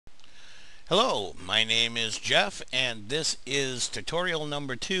Hello, my name is Jeff, and this is tutorial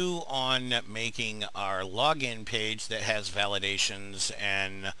number 2 on making our login page that has validations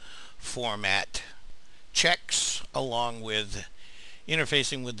and format checks, along with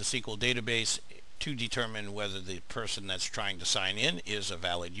interfacing with the SQL database to determine whether the person that's trying to sign in is a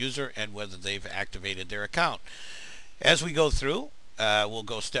valid user and whether they've activated their account. As we go through, we'll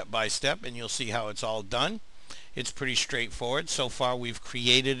go step by step and you'll see how it's all done. It's pretty straightforward. So far we've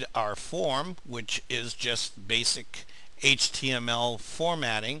created our form, which is just basic HTML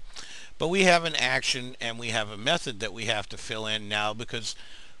formatting, but we have an action and we have a method that we have to fill in now, because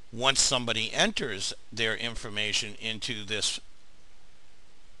once somebody enters their information into this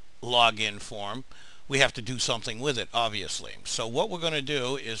login form, we have to do something with it, obviously. So what we're going to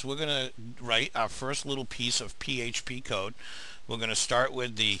do is we're going to write our first little piece of PHP code. We're going to start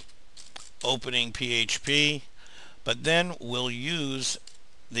with the opening PHP, but then we'll use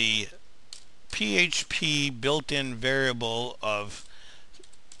the PHP built-in variable of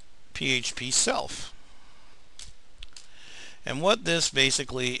PHP self. And what this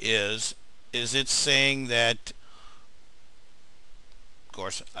basically is it's saying that, of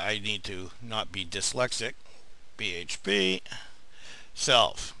course, I need to not be dyslexic, PHP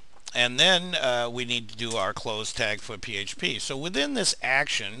self. And then we need to do our close tag for PHP. So within this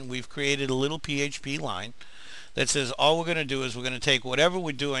action, we've created a little PHP line that says all we're going to do is we're going to take whatever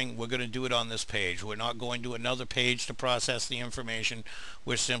we're doing, we're going to do it on this page. We're not going to another page to process the information.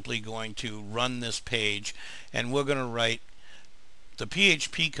 We're simply going to run this page, and we're going to write the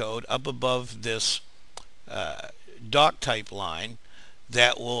PHP code up above this doc type line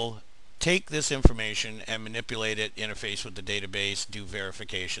that will take this information and manipulate it, interface with the database, do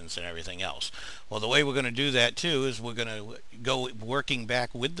verifications and everything else. Well, the way we're going to do that too is we're going to go working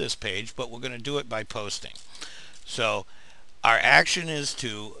back with this page, but we're going to do it by posting. So our action is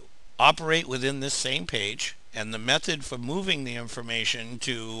to operate within this same page, and the method for moving the information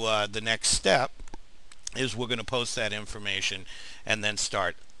to the next step is we're going to post that information and then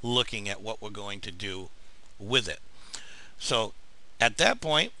start looking at what we're going to do with it. So at that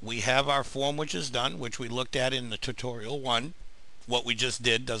point, we have our form, which is done, which we looked at in the tutorial 1. What we just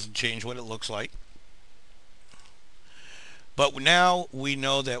did doesn't change what it looks like. But now we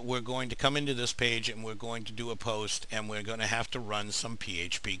know that we're going to come into this page and we're going to do a post, and we're going to have to run some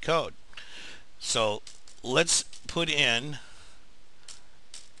PHP code. So let's put in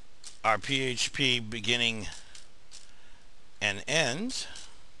our PHP beginning and ends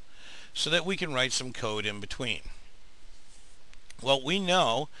so that we can write some code in between. Well, we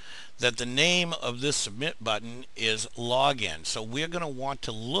know that the name of this submit button is login, so we're going to want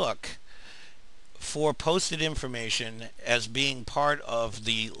to look for posted information as being part of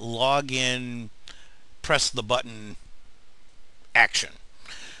the login press the button action.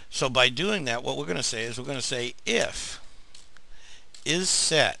 So by doing that, what we're going to say is we're going to say if is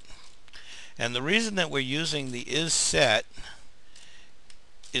set, and the reason that we're using the is set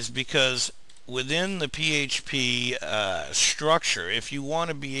is because within the PHP structure, if you want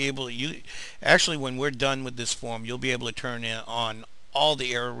to be able to, actually when we're done with this form, you'll be able to turn on all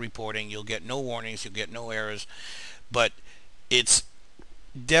the error reporting. You'll get no warnings, you'll get no errors, but it's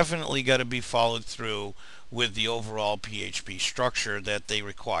definitely got to be followed through with the overall PHP structure that they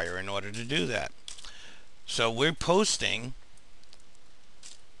require in order to do that. So we're posting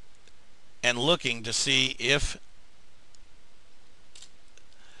and looking to see if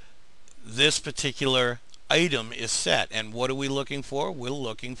this particular item is set. And what are we looking for? We're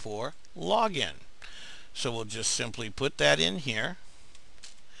looking for login. So we'll just simply put that in here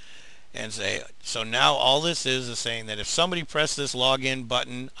and say, so now all this is saying that if somebody pressed this login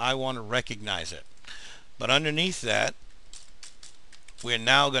button, I want to recognize it. But underneath that, we're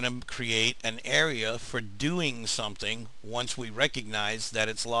now going to create an area for doing something once we recognize that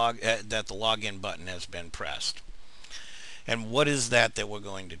it's that the login button has been pressed. And what is that we're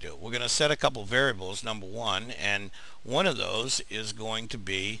going to do? We're going to set a couple variables, number one, and one of those is going to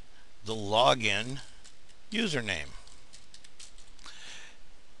be the login username.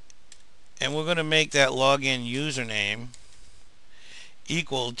 And we're going to make that login username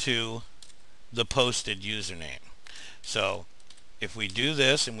equal to the posted username. So if we do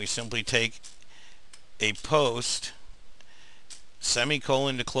this and we simply take a post,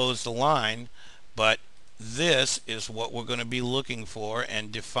 semicolon to close the line, but this is what we're going to be looking for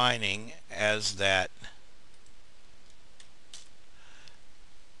and defining as that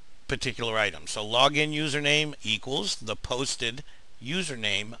particular item. So login username equals the posted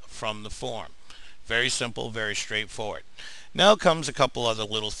username from the form. Very simple, very straightforward. Now comes a couple other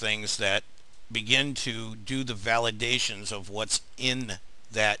little things that begin to do the validations of what's in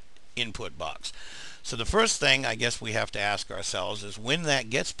that input box. So the first thing I guess we have to ask ourselves is, when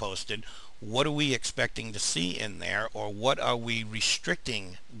that gets posted, what are we expecting to see in there, or what are we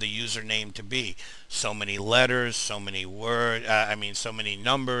restricting the username to be? So many letters, so many words, so many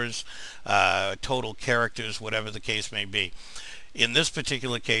numbers, total characters, whatever the case may be. In this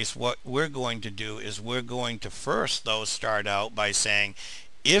particular case, what we're going to do is we're going to first, though, start out by saying,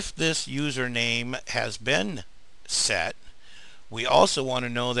 if this username has been set, we also want to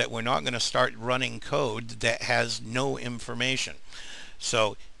know that we're not going to start running code that has no information.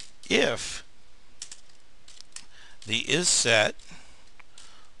 So if the is set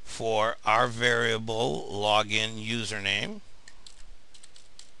for our variable login username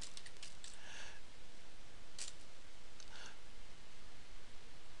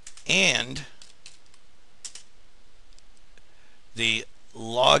and the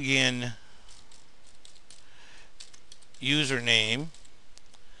login username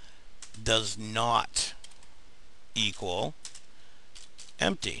does not equal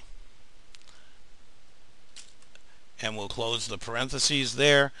empty, and we'll close the parentheses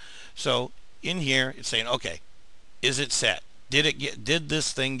there. So in here it's saying, okay, is it set? Did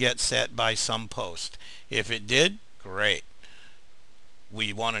this thing get set by some post? If it did, great.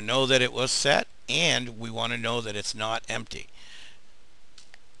 We want to know that it was set, and we want to know that it's not empty.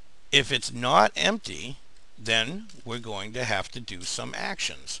 If it's not empty, then we're going to have to do some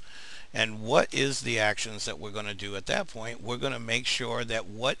actions. And what is the actions that we're going to do at that point? We're going to make sure that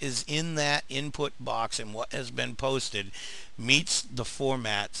what is in that input box and what has been posted meets the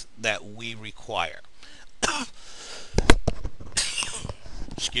formats that we require.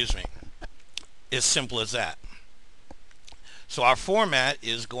 Excuse me. As simple as that. So our format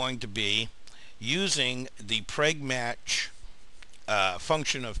is going to be using the preg match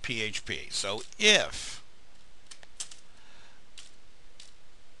function of PHP. So if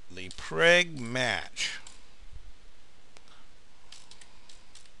the preg match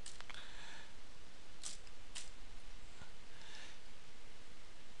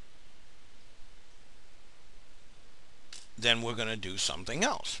then we're going to do something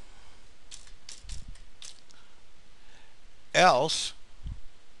else. Else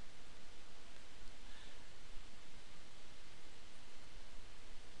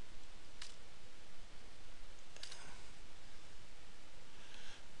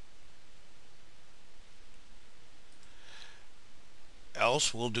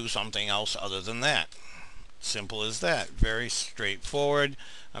we'll do something else other than that. Simple as that. Very straightforward.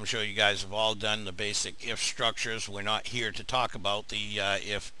 I'm sure you guys have all done the basic if structures. We're not here to talk about the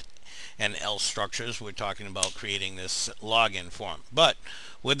if and else structures. We're talking about creating this login form. But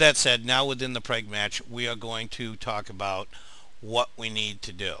with that said, now within the preg match, we are going to talk about what we need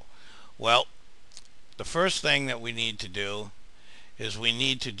to do. Well, the first thing that we need to do is we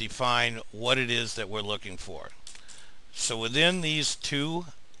need to define what it is that we're looking for. So within these two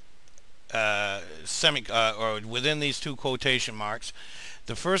within these two quotation marks,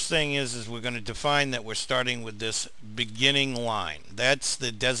 the first thing is we're going to define that we're starting with this beginning line. That's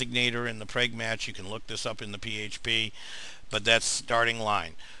the designator in the preg match. You can look this up in the PHP, but that's starting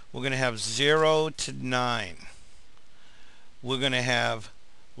line. We're going to have 0 to 9. We're going to have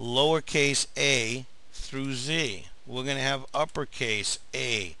lowercase a through z. We're going to have uppercase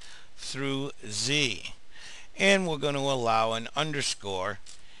a through z. And we're going to allow an underscore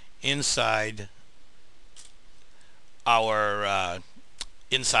inside our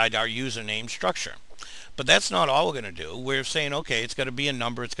username structure. But that's not all we're going to do. We're saying, okay, it's got to be a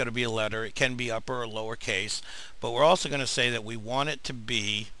number, it's got to be a letter, it can be upper or lowercase, but we're also going to say that we want it to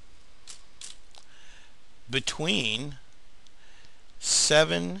be between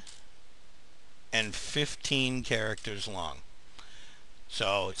 7 and 15 characters long.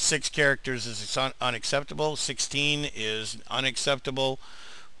 So 6 characters is unacceptable, 16 is unacceptable.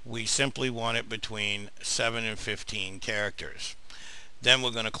 We simply want it between 7 and 15 characters. Then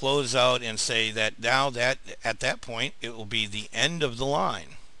we're going to close out and say that now that at that point it will be the end of the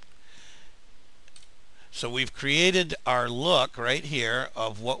line. So we've created our look right here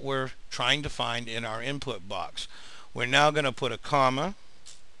of what we're trying to find in our input box. We're now going to put a comma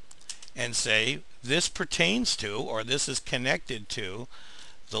and say this pertains to, or this is connected to,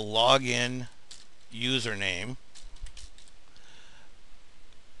 the login username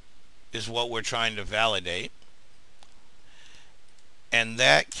is what we're trying to validate, and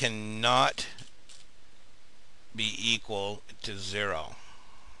that cannot be equal to 0.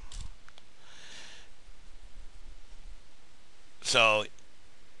 So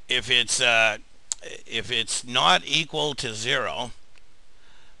if it's not equal to 0,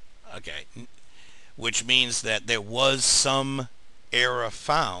 okay, which means that there was some error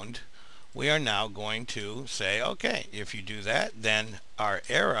found, we are now going to say, okay, if you do that, then our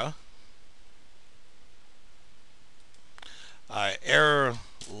error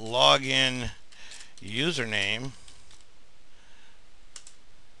login username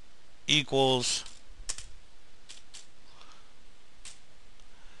equals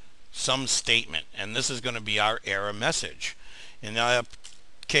some statement, and this is going to be our error message. In that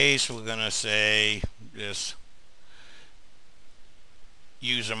case, we're going to say this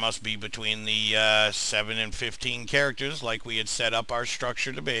user must be between the 7 and 15 characters, like we had set up our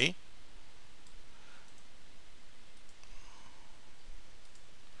structure to be.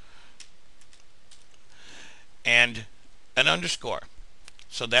 And an underscore.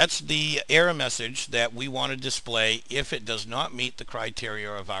 So that's the error message that we want to display if it does not meet the criteria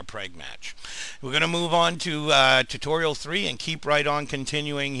of our preg match. We're going to move on to tutorial 3 and keep right on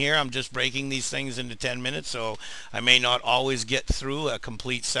continuing here. I'm just breaking these things into 10 minutes, so I may not always get through a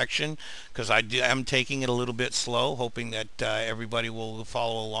complete section because I'm taking it a little bit slow, hoping that everybody will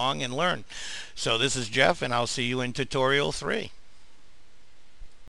follow along and learn. So this is Jeff, and I'll see you in tutorial 3.